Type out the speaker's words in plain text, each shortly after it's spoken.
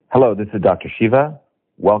Hello, this is Dr. Shiva.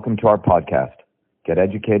 Welcome to our podcast, Get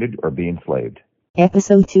Educated or Be Enslaved.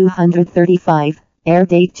 Episode 235, air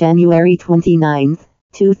date January 29th,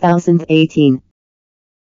 2018.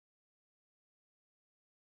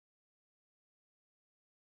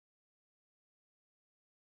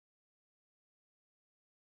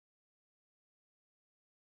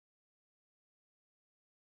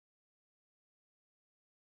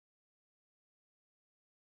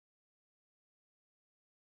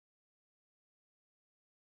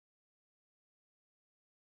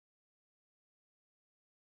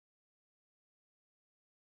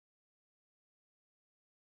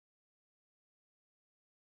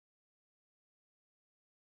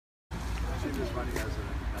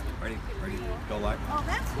 Ready, go live. Oh,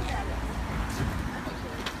 that's who that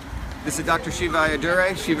is. This is Dr. Shiva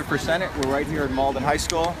Ayyadurai, Shiva for Senate. We're right here at Malden High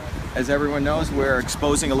School. As everyone knows, we're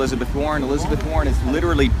exposing Elizabeth Warren. Elizabeth Warren is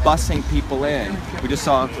literally busing people in. We just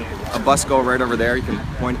saw a bus go right over there. You can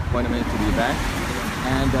point them into the event.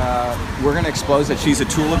 And we're going to expose that she's a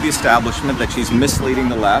tool of the establishment, that she's misleading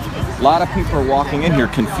the left. A lot of people are walking in here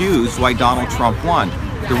confused why Donald Trump won.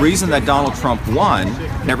 The reason that Donald Trump won,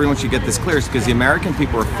 and everyone should get this clear, is because the American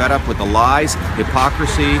people are fed up with the lies,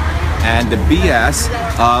 hypocrisy, and the BS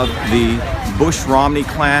of the Bush-Romney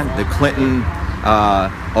clan, the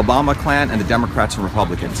Clinton-Obama clan, and the Democrats and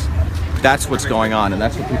Republicans. That's what's going on, and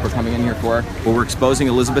that's what people are coming in here for. But we're exposing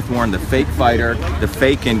Elizabeth Warren, the fake fighter, the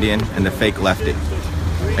fake Indian, and the fake lefty.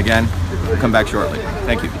 Again, we'll come back shortly.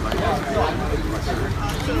 Thank you.